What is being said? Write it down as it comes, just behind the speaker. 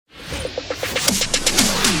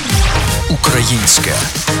Українське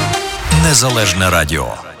незалежне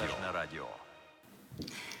радіо.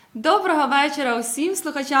 Доброго вечора усім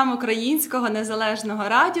слухачам Українського незалежного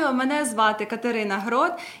радіо. Мене звати Катерина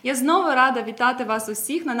Грот. Я знову рада вітати вас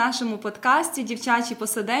усіх на нашому подкасті «Дівчачі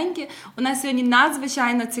посиденьки». У нас сьогодні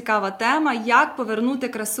надзвичайно цікава тема – як повернути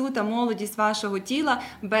красу та молодість вашого тіла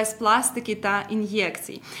без пластики та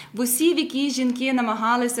ін'єкцій. В усі віки жінки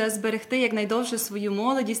намагалися зберегти якнайдовше свою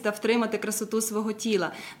молодість та втримати красоту свого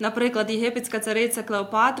тіла. Наприклад, єгипетська цариця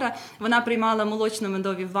Клеопатра, вона приймала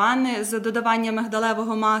молочно-медові ванни з додаванням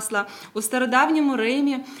мигдалевого масла. У стародавньому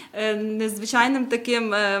Римі незвичайним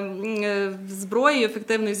таким зброєю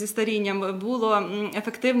ефективною зі старінням було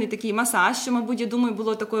ефективний такий масаж, що, мабуть, я думаю,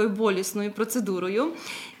 було такою болісною процедурою.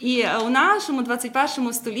 І у нашому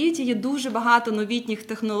 21 столітті є дуже багато новітніх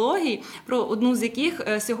технологій, про одну з яких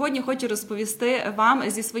сьогодні хочу розповісти вам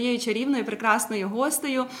зі своєю чарівною, прекрасною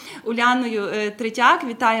гостею Уляною Третяк.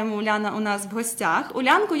 Вітаємо, Уляна, у нас в гостях.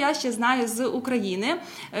 Улянку я ще знаю з України.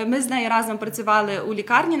 Ми з нею разом працювали у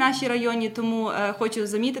лікарні нашій районі, тому хочу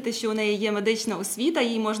замітити, що у неї є медична освіта,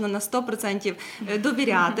 їй можна на 100%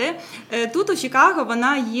 довіряти. Тут у Чикаго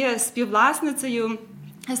вона є співвласницею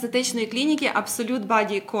естетичної клініки Absolute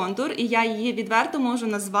Body Contour, і я її відверто можу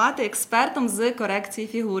назвати експертом з корекції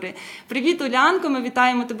фігури. Привіт, Улянко, ми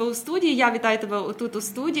вітаємо тебе у студії, я вітаю тебе тут у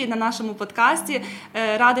студії, на нашому подкасті.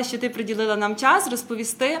 Рада, що ти приділила нам час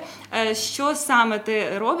розповісти, що саме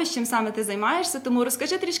ти робиш, чим саме ти займаєшся, тому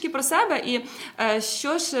розкажи трішки про себе і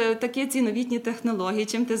що ж таке ці новітні технології,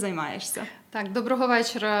 чим ти займаєшся. Так, доброго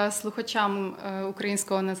вечора слухачам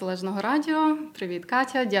Українського незалежного радіо. Привіт,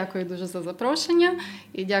 Катя, дякую дуже за запрошення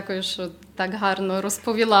і дякую, що так гарно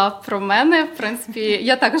розповіла про мене. В принципі,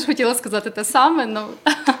 я також хотіла сказати те саме. Но...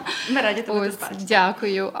 Ми раді тебе бачити.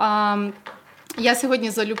 Дякую. Я сьогодні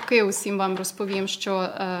залюбки усім вам розповім,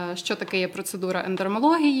 що таке є процедура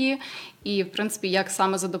ендермології і, в принципі, як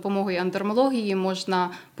саме за допомогою ендермології можна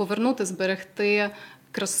повернути, зберегти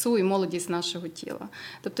красу і молодість нашого тіла.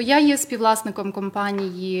 Тобто я є співвласником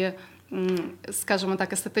компанії, скажімо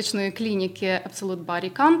так, естетичної клініки Absolute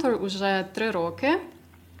Body Contour уже 3 роки,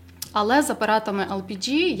 але з апаратами LPG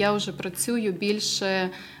я вже працюю більше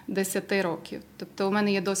 10 років. Тобто у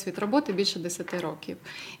мене є досвід роботи більше 10 років.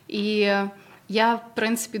 І я, в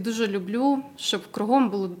принципі, дуже люблю, щоб кругом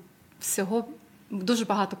було всього дуже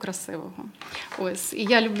багато красивого. Ось. І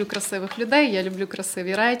я люблю красивих людей, я люблю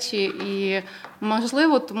красиві речі. І,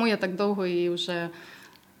 можливо, тому я так довго і вже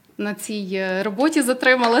на цій роботі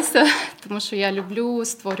затрималася, тому що я люблю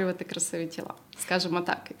створювати красиві тіла, скажімо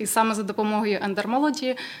так. І саме за допомогою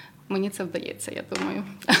ендермології мені це вдається, я думаю.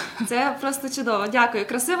 Це просто чудово. Дякую.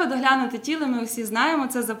 Красиве доглянуте тіло, ми всі знаємо,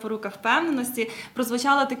 це запорука впевненості.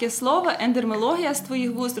 Прозвучало таке слово ендермологія з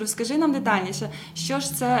твоїх вуст. Розкажи нам детальніше, що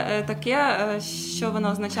ж це таке, що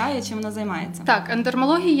воно означає, чим воно займається? Так,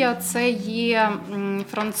 ендермологія – це є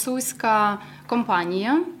французька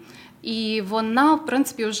компанія, і вона, в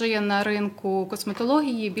принципі, вже є на ринку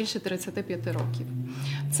косметології більше 35 років.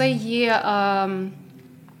 Це є...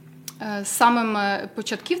 Самим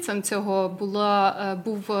початківцем цього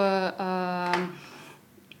був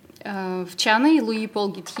вчений Луї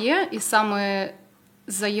Пол Гітьє, і саме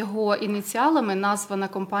за його ініціалами названа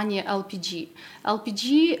компанія LPG.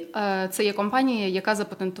 LPG – це є компанія, яка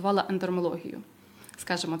запатентувала ендермологію,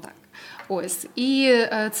 скажімо так. Ось. І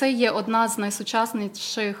це є одна з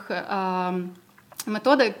найсучасніших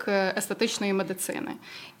методик естетичної медицини.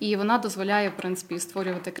 І вона дозволяє, в принципі,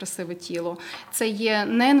 створювати красиве тіло. Це є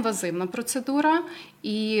неінвазивна процедура,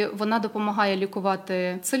 і вона допомагає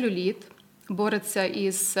лікувати целюліт, бореться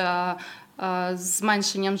із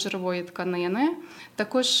зменшенням жирової тканини.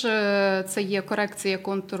 Також це є корекція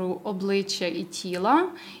контуру обличчя і тіла,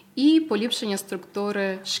 і поліпшення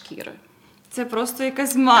структури шкіри. Це просто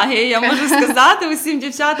якась магія, я можу сказати. Усім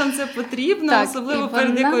дівчатам це потрібно, так, особливо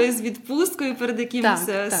перед якоюсь відпусткою, перед якимось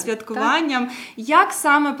святкуванням. Так. Як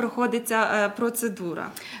саме проходить ця процедура?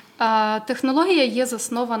 Технологія є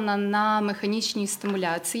заснована на механічній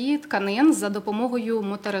стимуляції тканин за допомогою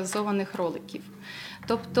моторизованих роликів.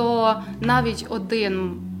 Тобто навіть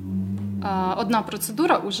одна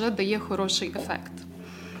процедура вже дає хороший ефект.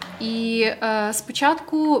 І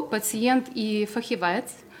спочатку пацієнт і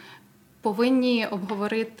фахівець повинні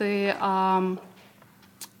обговорити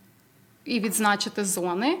і відзначити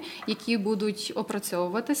зони, які будуть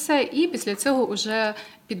опрацьовуватися, і після цього вже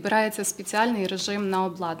підбирається спеціальний режим на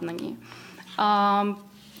обладнанні.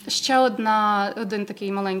 Ще один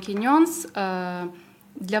такий маленький нюанс.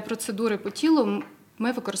 Для процедури по тілу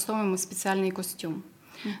ми використовуємо спеціальний костюм.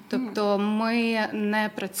 Тобто ми не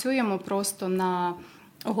працюємо просто на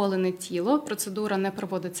оголене тіло, процедура не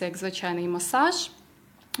проводиться як звичайний масаж,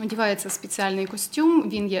 одягається спеціальний костюм,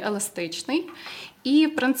 він є еластичний. І,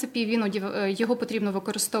 в принципі, його потрібно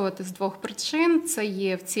використовувати з двох причин. Це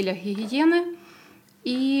є в цілях гігієни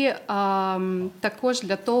і також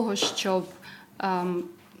для того, щоб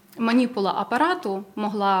маніпула апарату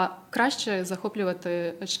могла краще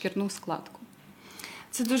захоплювати шкірну складку.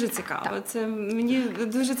 Це дуже цікаво. Так. Мені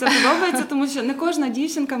дуже це подобається, тому що не кожна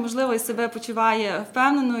дівчинка, можливо, і себе почуває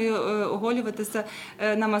впевненою оголюватися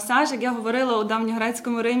на масаж. Як я говорила, у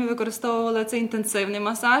давньогрецькому Римі використовували цей інтенсивний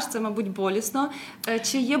масаж, це, мабуть, болісно.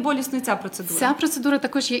 Чи є болісною ця процедура? Ця процедура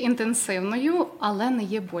також є інтенсивною, але не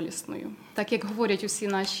є болісною. Так як говорять усі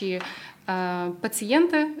наші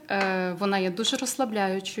пацієнти, вона є дуже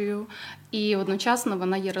розслабляючою і одночасно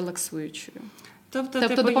вона є релаксуючою.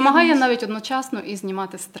 Тобто допомагає навіть одночасно і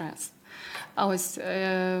знімати стрес. А ось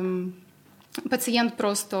пацієнт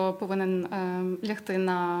просто повинен лягти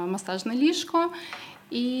на масажне ліжко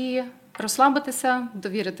і розслабитися,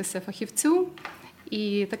 довіритися фахівцю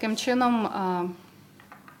і таким чином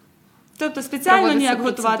Тобто спеціально ніяк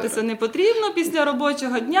готуватися не потрібно, після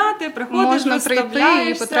робочого дня ти приходиш, можна прийти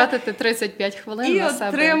і потратити 35 хвилин на себе. І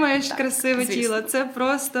отримаєш красиве тіло. Це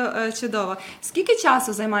просто чудово. Скільки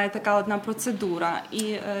часу займає така одна процедура? І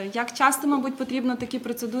як часто, мабуть, потрібно такі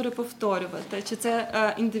процедури повторювати? Чи це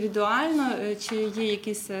індивідуально, чи є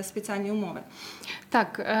якісь спеціальні умови?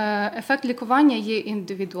 Так, ефект лікування є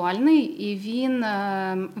індивідуальний і він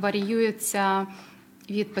варіюється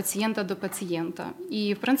від пацієнта до пацієнта.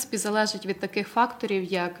 І, в принципі, залежить від таких факторів,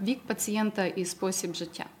 як вік пацієнта і спосіб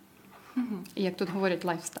життя. Як тут говорять,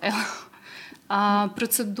 лайфстайл. А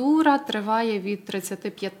процедура триває від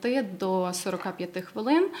 35 до 45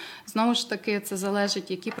 хвилин. Знову ж таки, це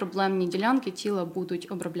залежить, які проблемні ділянки тіла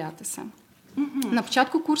будуть оброблятися. На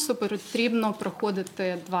початку курсу потрібно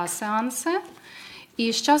проходити 2 сеанси,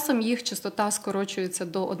 і з часом їх частота скорочується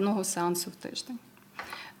до 1 сеансу в тиждень.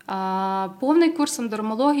 Повний курс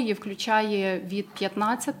ендермології включає від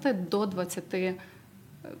 15 до 20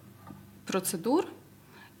 процедур,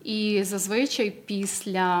 і зазвичай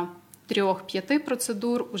після 3-5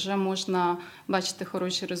 процедур вже можна бачити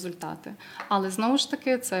хороші результати. Але знову ж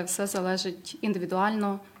таки це все залежить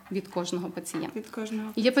індивідуально від кожного пацієнта.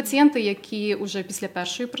 Є пацієнти, які вже після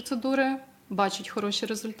першої процедури бачать хороші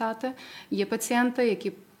результати. Є пацієнти,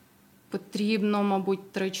 які потрібно, мабуть,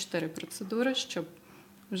 3-4 процедури, щоб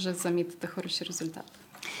вже замітити хороші результати.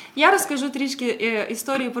 Я розкажу трішки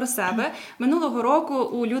історію про себе. Минулого року,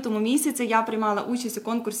 у лютому місяці, я приймала участь у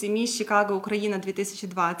конкурсі «Міс Чикаго Україна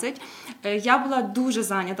 2020». Я була дуже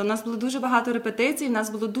зайнята, у нас було дуже багато репетицій, у нас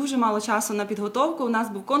було дуже мало часу на підготовку, у нас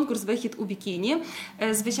був конкурс «Вихід у бікіні».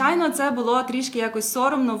 Звичайно, це було трішки якось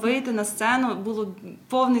соромно вийти на сцену, було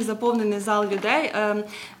повний заповнений зал людей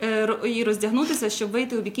і роздягнутися, щоб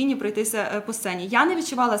вийти у бікіні, пройтися по сцені. Я не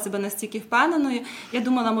відчувала себе настільки впевненою, я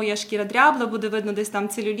думала, моя шкіра дрябла, буде видно десь там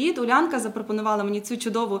целюліт. Улянка запропонувала мені цю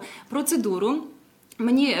чудову процедуру.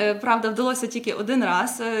 Мені, правда, вдалося тільки один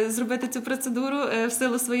раз зробити цю процедуру в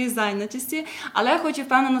силу своєї зайнятості, але я хочу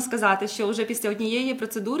впевнено сказати, що вже після однієї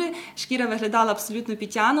процедури шкіра виглядала абсолютно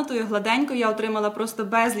підтягнутою, гладенькою, я отримала просто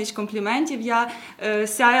безліч компліментів, я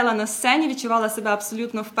сяяла на сцені, відчувала себе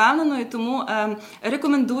абсолютно впевненою, тому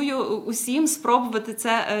рекомендую усім спробувати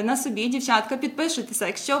це на собі. Дівчатка, підпишіться.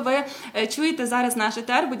 Якщо ви чуєте зараз наш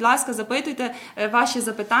етер, будь ласка, запитуйте ваші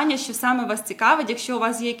запитання, що саме вас цікавить, якщо у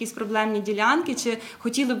вас є якісь проблемні ділянки, чи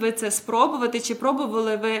хотіли би це спробувати, чи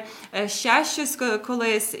пробували ви ще щось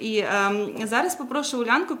колись. І зараз попрошу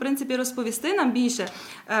Улянку, в принципі, розповісти нам більше,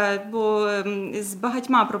 бо з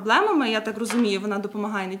багатьма проблемами, я так розумію, вона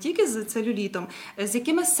допомагає не тільки з целюлітом, з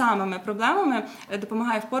якими самими проблемами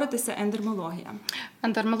допомагає впоратися ендермологія?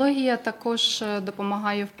 Ендермологія також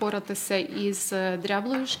допомагає впоратися із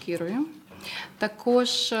дряблою шкірою.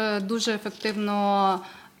 Також дуже ефективно,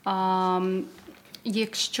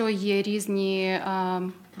 якщо є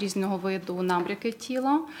різного виду набряки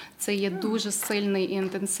тіла, це є дуже сильний і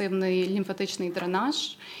інтенсивний лімфатичний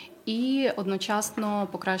дренаж і одночасно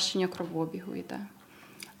покращення кровообігу йде.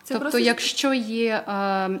 Тобто,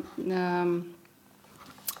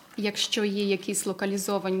 якщо є якісь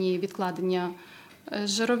локалізовані відкладення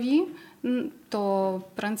жирові, то,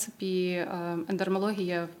 в принципі,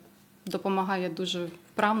 ендермологія допомагає дуже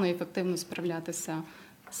вправно і ефективно справлятися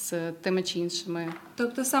з тими чи іншими.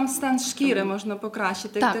 Тобто сам стан шкіри можна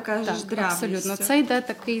покращити, як ти кажеш, дрябністю. Абсолютно. Це йде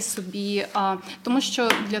такий собі, тому що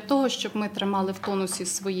для того, щоб ми тримали в тонусі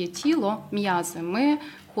своє тіло, м'язи, ми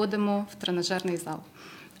ходимо в тренажерний зал.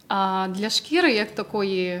 А для шкіри, як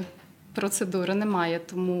такої процедури, немає,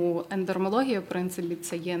 тому ендермологія, в принципі,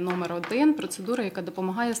 це є номер 1 процедура, яка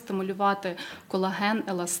допомагає стимулювати колаген,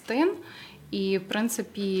 еластин і, в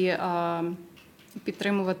принципі,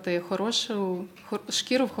 підтримувати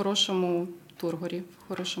шкіру в хорошому тургорі, в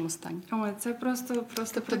хорошому стані. Ой, це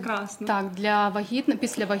просто прекрасно. Так,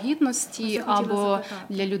 після вагітності або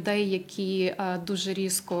для людей, які дуже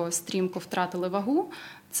різко, стрімко втратили вагу,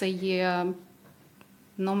 це є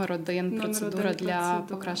номер один процедура для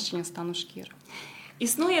покращення стану шкіри.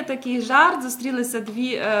 Існує такий жарт, зустрілися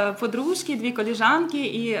дві подружки, дві коліжанки,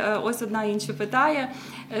 і ось одна іншу питає: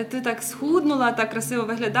 ти так схуднула, так красиво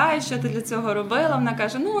виглядаєш, що ти для цього робила? Вона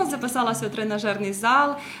каже: записалася у тренажерний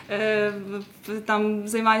зал, там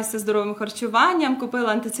займаюся здоровим харчуванням,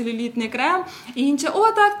 купила антицелюлітний крем. І інша: о,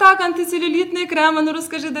 так, антицелюлітний крем,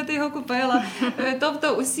 розкажи, де ти його купила.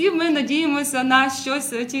 Тобто усі ми надіємося на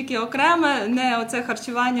щось тільки окреме, не оце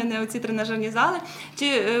харчування, не оці тренажерні зали.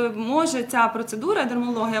 Чи може ця процедура,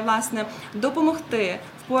 дермологія, власне, допомогти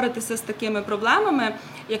впоратися з такими проблемами,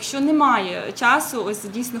 якщо немає часу ось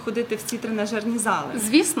дійсно ходити в ці тренажерні зали?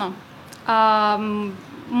 Звісно.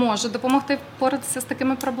 Може допомогти впоратися з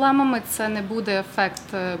такими проблемами. Це не буде ефект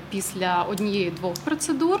після однієї-двох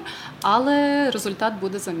процедур, але результат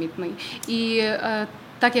буде замітний. І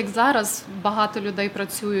так як зараз багато людей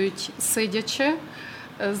працюють сидячи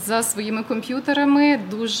за своїми комп'ютерами,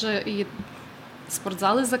 і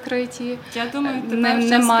спортзали закриті. Я думаю,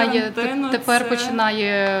 тепер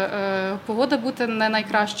починає погода бути не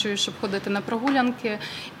найкращою, щоб ходити на прогулянки.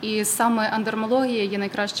 І саме ендермологія є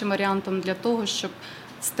найкращим варіантом для того, щоб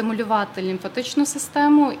стимулювати лімфатичну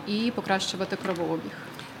систему і покращувати кровообіг.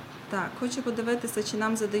 Так, хочу подивитися, чи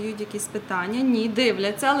нам задають якісь питання. Ні,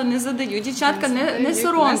 дивляться, але не задають. Дівчатка, не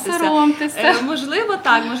соромтеся.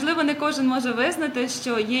 Можливо, не кожен може визнати,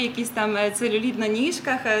 що є якийсь там целюліт на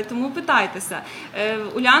ніжках, тому питайтеся.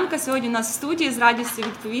 Улянка сьогодні у нас в студії з радістю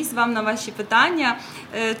відповість вам на ваші питання,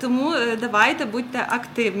 тому давайте, будьте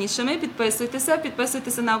активнішими,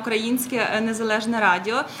 підписуйтеся на Українське незалежне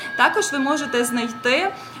радіо. Також ви можете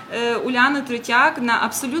знайти Уляну Третяк на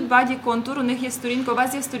Absolute Body Contour. У них є сторінка, у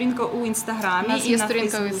вас є сторінка у Інстаграмі. У нас є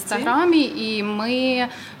сторінка в Інстаграмі, і ми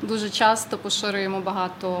дуже часто поширюємо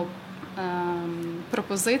багато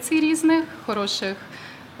пропозицій різних,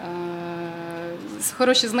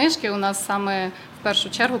 хороші знижки у нас саме в першу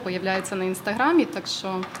чергу появляються на Інстаграмі, так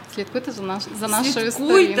що слідкуйте за нашою сторінкою.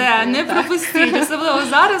 Слідкуйте, не пропустіть. Особливо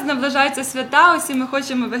зараз наближаються свята, усі ми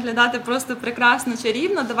хочемо виглядати просто прекрасно,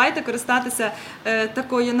 чарівно. Давайте користатися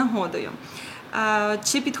такою нагодою.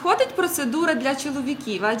 Чи підходить процедура для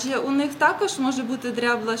чоловіків? Адже у них також може бути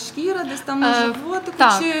дрябла шкіра, десь там на животику,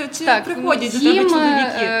 чи приходять до тебе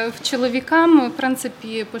чоловіки? Чоловікам, в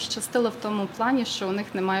принципі, пощастило в тому плані, що у них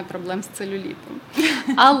немає проблем з целюлітом.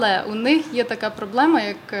 Але у них є така проблема,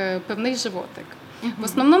 як певний животик. В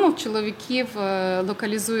основному в чоловіків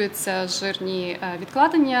локалізуються жирні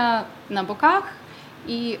відкладення на боках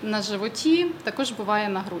і на животі, також буває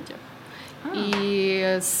на грудях. І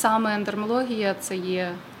саме ендермологія – це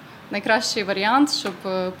є найкращий варіант, щоб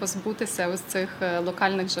позбутися ось цих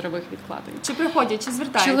локальних жирових відкладень. Чи приходять, чи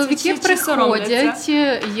звертаються? Чоловіки приходять,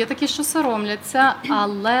 є такі, що соромляться,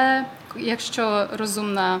 але якщо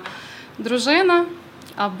розумна дружина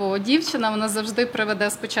або дівчина, вона завжди приведе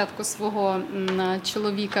спочатку свого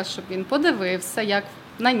чоловіка, щоб він подивився, як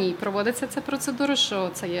на ній проводиться ця процедура, що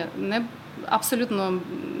це є абсолютно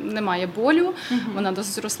немає болю, вона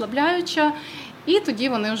досить розслабляюча, і тоді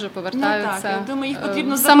вони вже повертаються я думаю, їх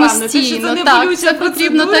потрібно самостійно. Це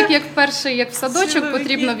потрібно так, як в садочок, чоловіки.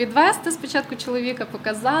 Потрібно відвести спочатку чоловіка,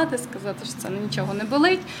 показати, сказати, що це нічого не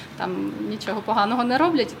болить, там нічого поганого не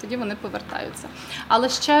роблять, і тоді вони повертаються. Але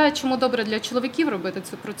ще чому добре для чоловіків робити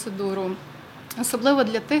цю процедуру? Особливо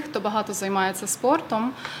для тих, хто багато займається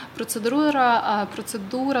спортом,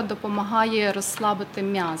 процедура допомагає розслабити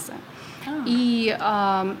м'язи. І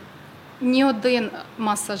ні один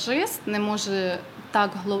масажист не може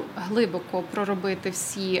так глибоко проробити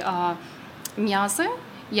всі м'язи,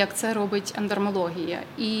 як це робить ендермологія.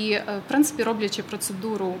 І, в принципі, роблячи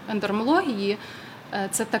процедуру ендермології,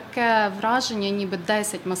 це таке враження, ніби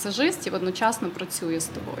 10 масажистів одночасно працює з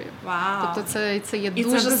тобою. Вау. Тобто це є і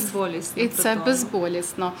дуже це безболісно. І це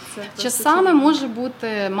безболісно. Часами може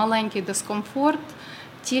бути маленький дискомфорт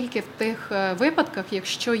тільки в тих випадках,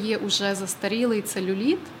 якщо є уже застарілий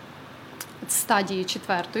целюліт, стадії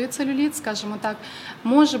 4-ї целюліт, скажімо так,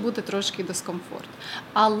 може бути трошки дискомфорт.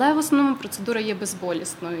 Але в основному процедура є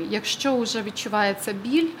безболісною. Якщо вже відчувається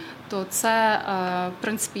біль, то це, в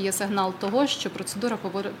принципі, є сигнал того, що процедура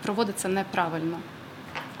проводиться неправильно.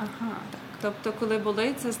 Ага. Тобто, коли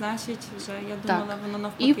болить, це значить вже, я думала, воно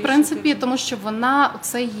навпаки. І, в принципі, тому що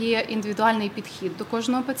це є індивідуальний підхід до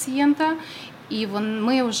кожного пацієнта, і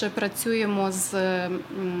ми вже працюємо з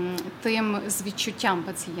з відчуттям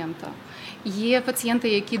пацієнта. Є пацієнти,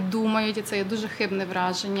 які думають, і це є дуже хибне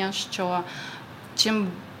враження, що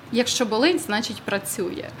якщо болить, значить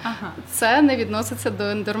працює. Ага. Це не відноситься до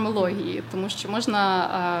ендермології, тому що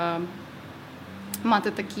можна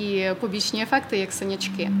мати такі побічні ефекти, як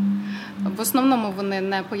синячки. В основному вони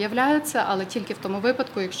не появляються, але тільки в тому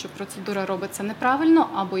випадку, якщо процедура робиться неправильно,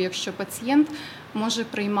 або якщо пацієнт може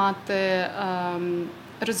приймати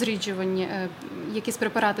якісь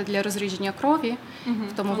препарати для розрідження крові,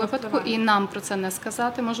 в тому випадку, і нам про це не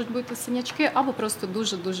сказати, можуть бути синячки, або просто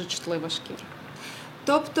дуже-дуже чутлива шкіра.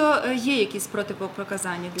 Тобто є якісь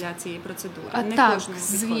протипоказання для цієї процедури? Так,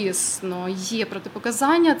 звісно, є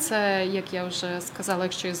протипоказання. Це, як я вже сказала,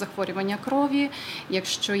 якщо є захворювання крові,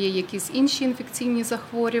 якщо є якісь інші інфекційні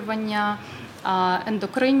захворювання,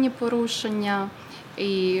 ендокринні порушення,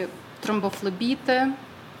 і тромбофлебіти,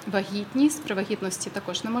 вагітність. При вагітності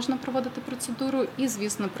також не можна проводити процедуру і,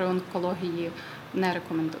 звісно, при онкології не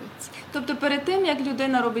рекомендується. Тобто перед тим, як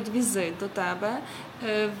людина робить візит до тебе,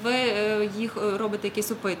 ви їх робите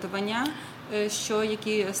якісь опитування,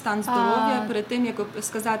 який стан здоров'я, перед тим, як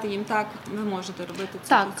сказати їм, так, ви можете робити цю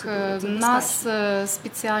процедуру? Так, нас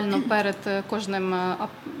спеціально перед кожним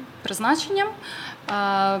призначенням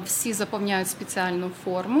всі заповняють спеціальну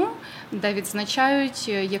форму, де відзначають,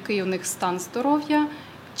 який у них стан здоров'я,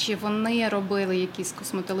 чи вони робили якісь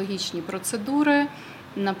косметологічні процедури,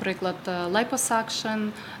 наприклад, liposuction,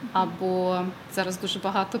 або зараз дуже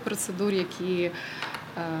багато процедур, які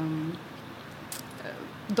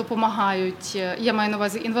допомагають, я маю на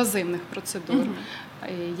увазі інвазивних процедур,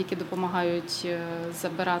 які допомагають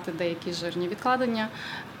забирати деякі жирні відкладення.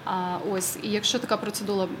 І якщо така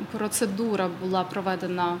процедура була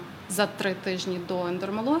проведена за 3 тижні до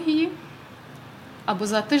ендермології, або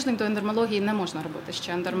за тиждень до ендермології не можна робити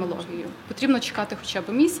ще ендермологію. Потрібно чекати хоча б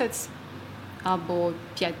місяць або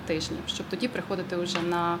 5 тижнів, щоб тоді приходити вже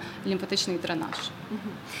на лімфатичний дренаж.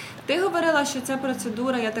 Ти говорила, що ця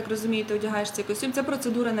процедура, я так розумію, ти одягаєш цей костюм, це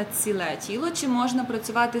процедура на ціле тіло, чи можна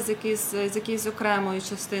працювати з якоюсь окремою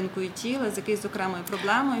частинкою тіла, з якоюсь окремою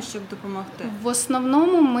проблемою, щоб допомогти? В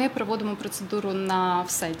основному ми проводимо процедуру на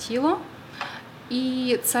все тіло.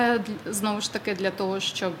 І це, знову ж таки, для того,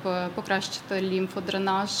 щоб покращити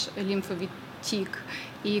лімфодренаж, лімфовідтік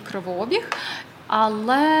і кровообіг.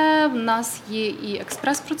 Але в нас є і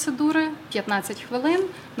експрес-процедури, 15 хвилин.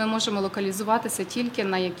 Ми можемо локалізуватися тільки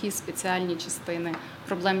на якісь спеціальні частини,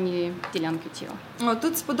 проблемні ділянки тіла.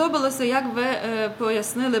 Тут сподобалося, як ви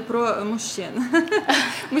пояснили про мужчин.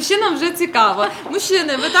 Мужчинам вже цікаво.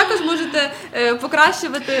 Мужчини, ви також можете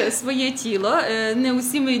покращувати своє тіло. Не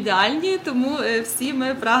усі ми ідеальні, тому всі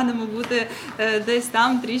ми прагнемо бути десь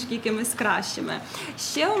там трішки якимись кращими.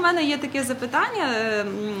 Ще у мене є таке запитання,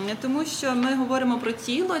 тому що ми говоримо про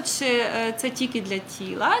тіло, чи це тільки для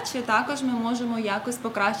тіла, чи також ми можемо якось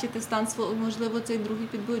покращити стан, можливо, цей другий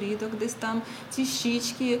підборідок, десь там ці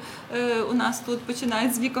щічки у нас тут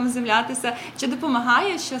починають з віком з'являтися. Чи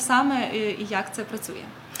допомагає, що саме і як це працює?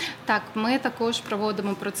 Так, ми також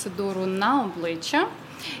проводимо процедуру на обличчя.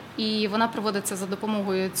 І вона проводиться за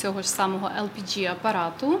допомогою цього ж самого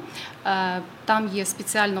LPG-апарату. Там є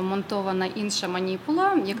спеціально монтована інша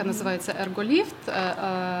маніпула, яка називається ерголіфт.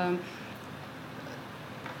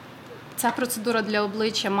 Ця процедура для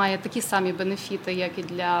обличчя має такі самі бенефіти, як і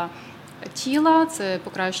для тіла. Це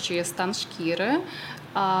покращує стан шкіри,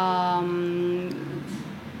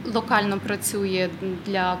 локально працює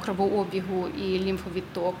для кровообігу і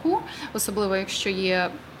лімфовідтоку, особливо якщо є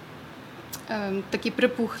такі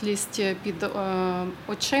припухлість під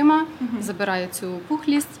очима, забирає цю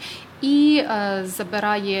пухлість і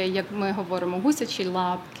забирає, як ми говоримо, гусячі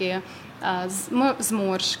лапки,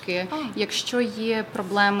 зморшки. Якщо є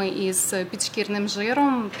проблеми із підшкірним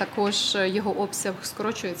жиром, також його обсяг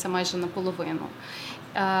скорочується майже наполовину.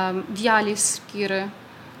 В'ялість шкіри,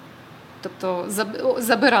 тобто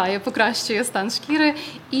забирає, покращує стан шкіри.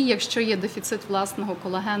 І якщо є дефіцит власного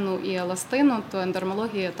колагену і еластину, то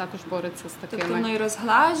ендермологія також бореться з такими. Тобто воно і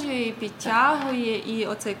розгладжує, і підтягує, і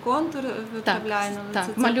оцей контур виправляє на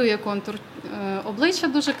лице. Так, малює контур обличчя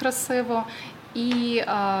дуже красиво. І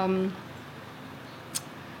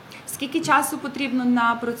скільки часу потрібно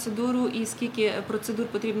на процедуру і скільки процедур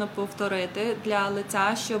потрібно повторити для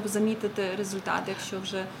лиця, щоб замітити результат, якщо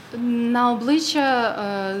вже... На обличчя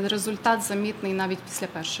результат замітний навіть після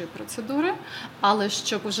першої процедури, але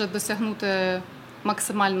щоб вже досягнути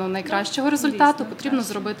максимально найкращого результату, звісно, потрібно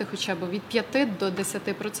краще. зробити хоча б від 5 до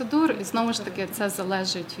 10 процедур. І знову ж таки, це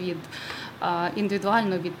залежить від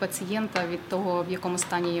індивідуально від пацієнта, від того, в якому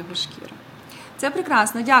стані його шкіра. Це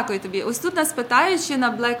прекрасно, дякую тобі. Ось тут нас питають, чи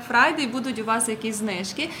на Black Friday будуть у вас якісь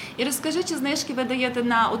знижки. І розкажи, чи знижки ви даєте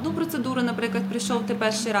на одну процедуру, наприклад, прийшов ти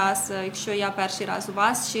перший раз, якщо я перший раз у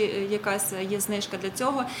вас, чи якась є знижка для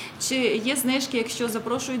цього, чи є знижки, якщо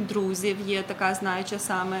запрошують друзів, є така, знаюча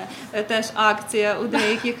саме, теж акція у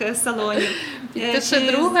деяких салонів. Підпиши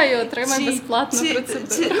друга і отримай безплатну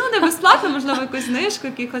процедуру. Ну, не безплатно, можливо, якусь знижку,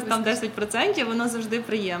 якихось там 10%, воно завжди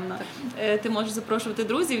приємно. Ти можеш запрошувати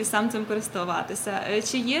друзів і сам цим користуватися.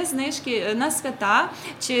 Чи є знижки на свята,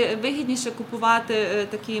 чи вигідніше купувати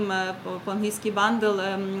таким, по-англійськи бандл,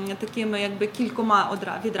 такими якби кількома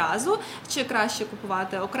відразу, чи краще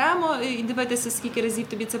купувати окремо і дивитися, скільки разів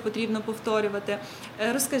тобі це потрібно повторювати?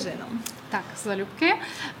 Розкажи нам. Так, залюбки.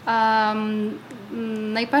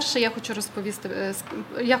 Найперше я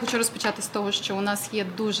хочу розпочати з того, що у нас є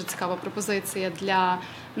дуже цікава пропозиція для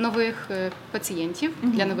нових пацієнтів,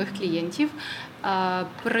 для нових клієнтів.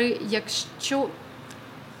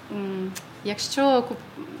 Якщо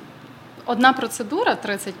одна процедура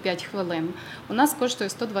 35 хвилин, у нас коштує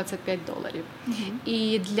 $125.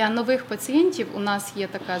 І для нових пацієнтів у нас є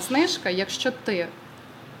така знижка, якщо ти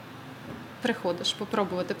приходиш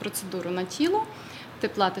попробувати процедуру на тіло, ти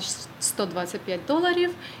платиш $125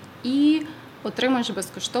 і отримаєш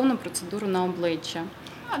безкоштовну процедуру на обличчя.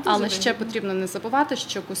 Але ще потрібно не забувати,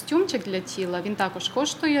 що костюмчик для тіла, він також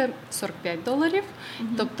коштує $45,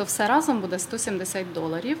 тобто все разом буде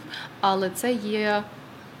 $170, але це є,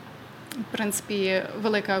 в принципі,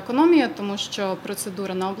 велика економія, тому що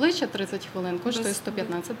процедура на обличчя 30 хвилин коштує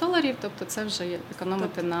 $115, тобто це вже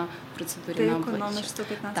економити на процедурі на обличчя. Ти економиш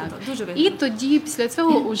 $115, дуже І вигідно. тоді, після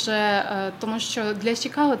цього, уже, тому що для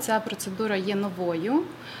Чикаго ця процедура є новою,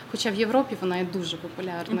 хоча в Європі вона є дуже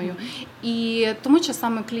популярною. І тому що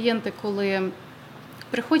саме клієнти, коли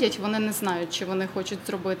приходять, вони не знають, чи вони хочуть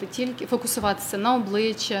зробити тільки фокусуватися на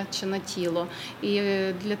обличчя чи на тіло. І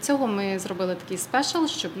для цього ми зробили такий спешл,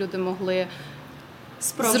 щоб люди могли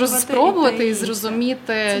спробувати і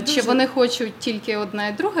зрозуміти, чи вони хочуть тільки одне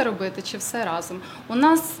і друге робити, чи все разом. У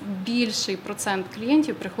нас більший процент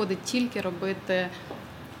клієнтів приходить тільки робити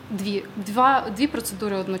дві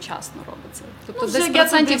процедури одночасно робиться. Тобто десь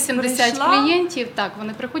процентів 70 клієнтів, так,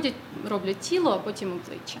 вони приходять, роблять тіло, а потім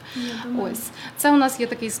обличчя. Ось. Це у нас є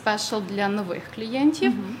такий спешл для нових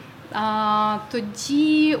клієнтів.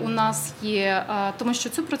 Тоді у нас є, тому що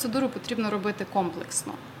цю процедуру потрібно робити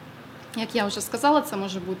комплексно. Як я вже сказала, це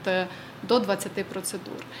може бути до 20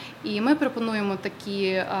 процедур. І ми пропонуємо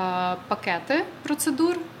такі пакети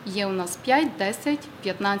процедур. Є у нас 5, 10,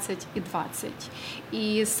 15 і 20.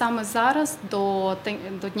 І саме зараз до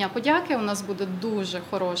Дня подяки у нас буде дуже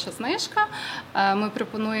хороша знижка. Ми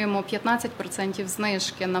пропонуємо 15%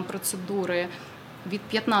 знижки на процедури від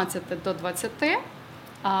 15 до 20,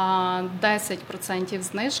 а 10%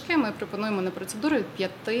 знижки ми пропонуємо на процедури від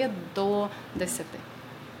 5 до 10.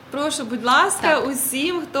 Прошу, будь ласка,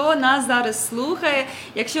 усім, хто нас зараз слухає,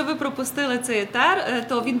 якщо ви пропустили цей етер,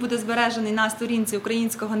 то він буде збережений на сторінці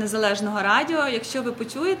Українського незалежного радіо. Якщо ви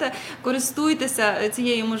почуєте, користуйтеся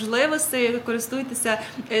цією можливістю, користуйтеся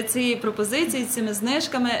цією пропозицією, цими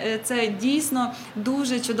знижками. Це дійсно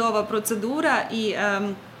дуже чудова процедура і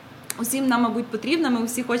усім нам, мабуть, потрібно, ми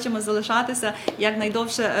всі хочемо залишатися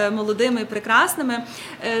якнайдовше молодими і прекрасними.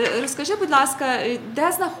 Розкажи, будь ласка,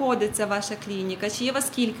 де знаходиться ваша клініка? Чи є у вас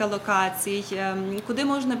кілька локацій? Куди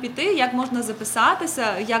можна піти? Як можна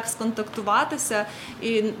записатися? Як сконтактуватися?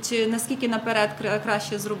 І чи наскільки наперед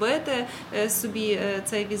краще зробити собі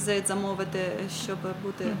цей візит, замовити, щоб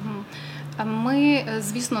бути? Ми,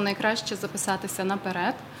 звісно, найкраще записатися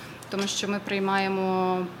наперед, тому що ми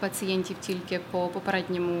приймаємо пацієнтів тільки по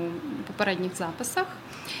попередніх записах.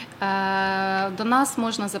 До нас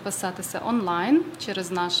можна записатися онлайн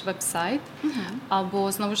через наш веб-сайт,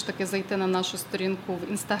 або, знову ж таки, зайти на нашу сторінку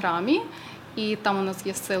в Інстаграмі, і там у нас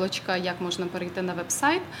є ссылочка, як можна перейти на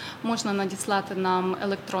веб-сайт. Можна надіслати нам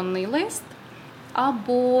електронний лист,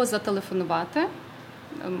 або зателефонувати.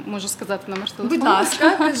 Можу сказати номер телефону? Будь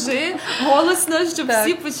ласка, кажи голосно, щоб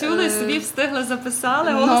всі почули, собі встигли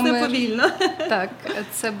записали, голосно і повільно. Так,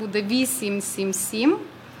 це буде 877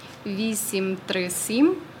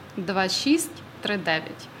 837 2639.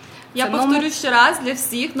 Я повторю ще раз для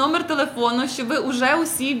всіх номер телефону, щоб ви вже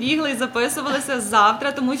усі бігли і записувалися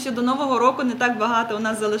завтра, тому що до Нового року не так багато у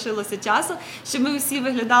нас залишилося часу, щоб ми всі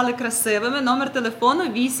виглядали красивими. Номер телефону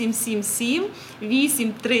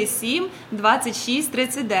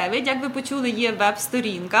 877-837-2639. Як ви почули, є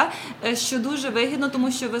веб-сторінка, що дуже вигідно,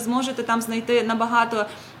 тому що ви зможете там знайти набагато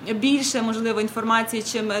більше, можливо, інформації,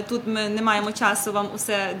 чим тут ми не маємо часу вам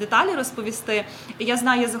усе деталі розповісти. Я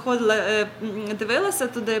знаю, я заходила, дивилася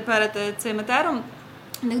туди перед цим етером.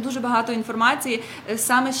 У них дуже багато інформації,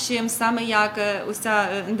 саме з чим, саме як ось ця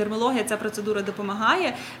ендермологія, ця процедура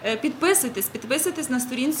допомагає. Підписуйтесь на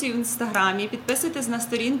сторінці в Інстаграмі, підписуйтесь на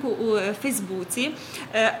сторінку у Фейсбуці.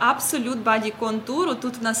 Absolute Body Contour.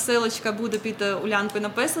 Тут в нас силочка буде під Улянкою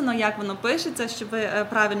написано, як воно пишеться, щоб ви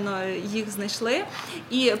правильно їх знайшли.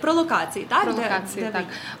 І про локації, так? Про локації, так.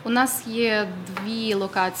 У нас є 2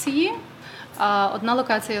 локації. Одна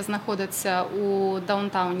локація знаходиться у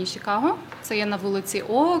даунтауні Чикаго, це є на вулиці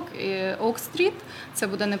Ок-стріт, це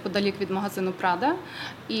буде неподалік від магазину Прада.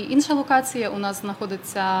 І інша локація у нас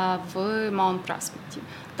знаходиться в Маунт-Праспекті.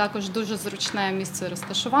 Також дуже зручне місце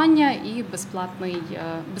розташування і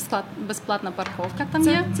безплатна парковка там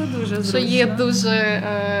є. Це дуже зручно. Що є дуже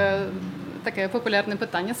таке популярне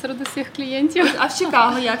питання серед усіх клієнтів. А в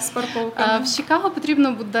Чикаго як з парковками? В Чикаго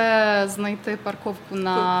потрібно буде знайти парковку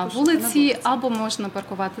на вулиці, або можна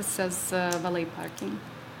паркуватися з valet parking.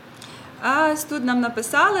 А тут нам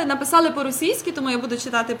написали по-російськи, тому я буду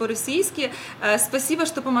читати по-російськи. Спасибо,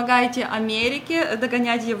 что помогаете Америке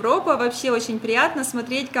догонять Европу. Вообще очень приятно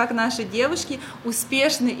смотреть, как наши девушки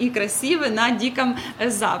успешны и красивы на Диком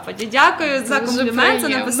Западі. Дякую за комплімент. Це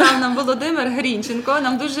написав нам Володимир Грінченко.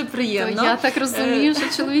 Нам дуже приємно. Я так розумію, що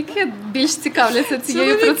чоловіки більш цікавляться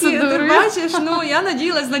цією процедурою. Ти бачиш, я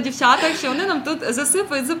надіялась на дівчатах, що вони нам тут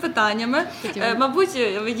засипають запитаннями. Мабуть,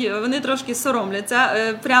 вони трошки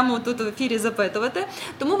соромляться прямо тут в ефірі запитувати.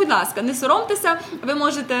 Тому, будь ласка, не соромтеся, ви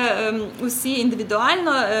можете усі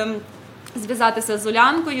індивідуально зв'язатися з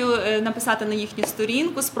Улянкою, написати на їхню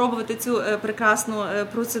сторінку, спробувати цю прекрасну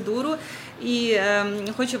процедуру. І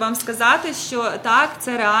хочу вам сказати, що так,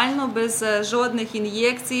 це реально без жодних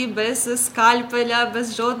ін'єкцій, без скальпеля,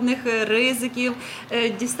 без жодних ризиків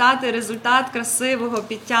дістати результат красивого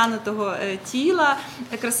підтягнутого тіла.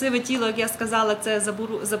 Красиве тіло, як я сказала, це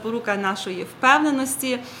запорука нашої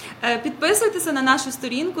впевненості. Підписуйтеся на нашу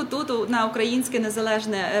сторінку тут на Українське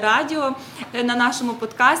Незалежне Радіо, на нашому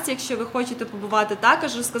подкасті, якщо ви хочете побувати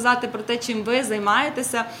також, розказати про те, чим ви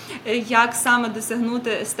займаєтеся, як саме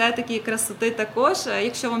досягнути естетики і красоти також.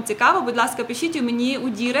 Якщо вам цікаво, будь ласка, пишіть мені у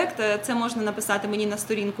Дірект. Це можна написати мені на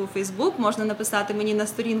сторінку у Фейсбук, можна написати мені на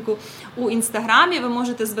сторінку у Інстаграмі. Ви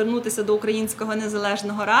можете звернутися до Українського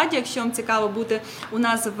Незалежного Радіо. Якщо вам цікаво бути у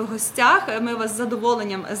нас в гостях, ми вас з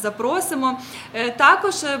задоволенням запросимо.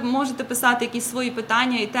 Також можете писати якісь свої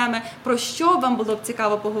питання і теми, про що вам було б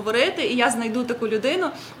цікаво поговорити, і я знайду таку людину,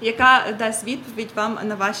 яка дасть відповідь вам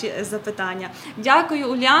на ваші запитання.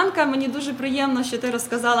 Дякую, Улянка. Мені дуже приємно, що ти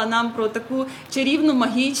розказала нам про таку чарівну,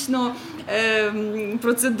 магічну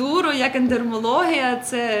процедуру, як ендермологія.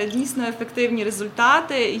 Це дійсно ефективні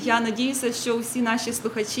результати. Я надіюся, що усі наші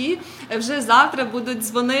слухачі вже завтра будуть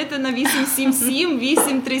дзвонити на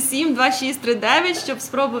 877-837-2639, щоб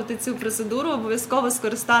спробувати цю процедуру, обов'язково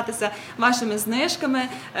скористатися вашими знижками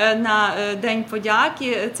на День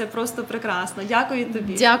подяки. Це просто прекрасно. Дякую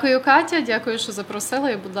тобі. Дякую, Катя. Дякую, що запросила.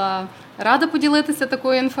 Я була рада поділитися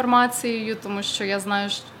такою інформацією, тому що я знаю,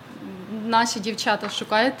 що наші дівчата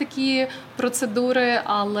шукають такі процедури,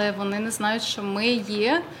 але вони не знають, що ми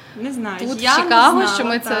є тут, в Чикаго, що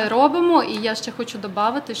ми це робимо. І я ще хочу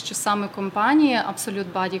додати, що саме компанія Absolute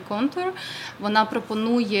Body Contour, вона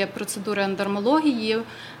пропонує процедури ендермології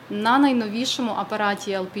на найновішому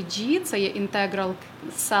апараті LPG, це є Integral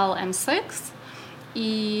Cell M6,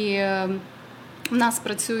 і в нас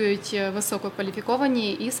працюють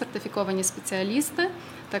висококваліфіковані і сертифіковані спеціалісти,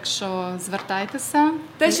 так що звертайтеся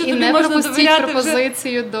і не пропустіть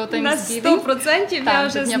пропозицію до Thanksgiving. На 100% я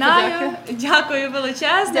вже знаю. Дякую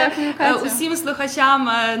величезно. Дякую, Катя. Усім слухачам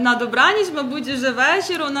на добраніч, мабуть, вже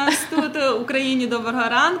вечір у нас тут, в Україні, доброго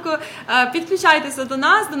ранку. Підключайтеся до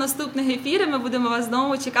нас, до наступних ефірів, ми будемо вас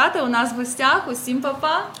знову чекати у нас в гостях. Усім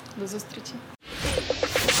па-па. До зустрічі.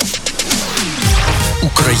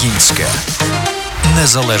 Українське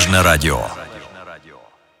Незалежне Радіо.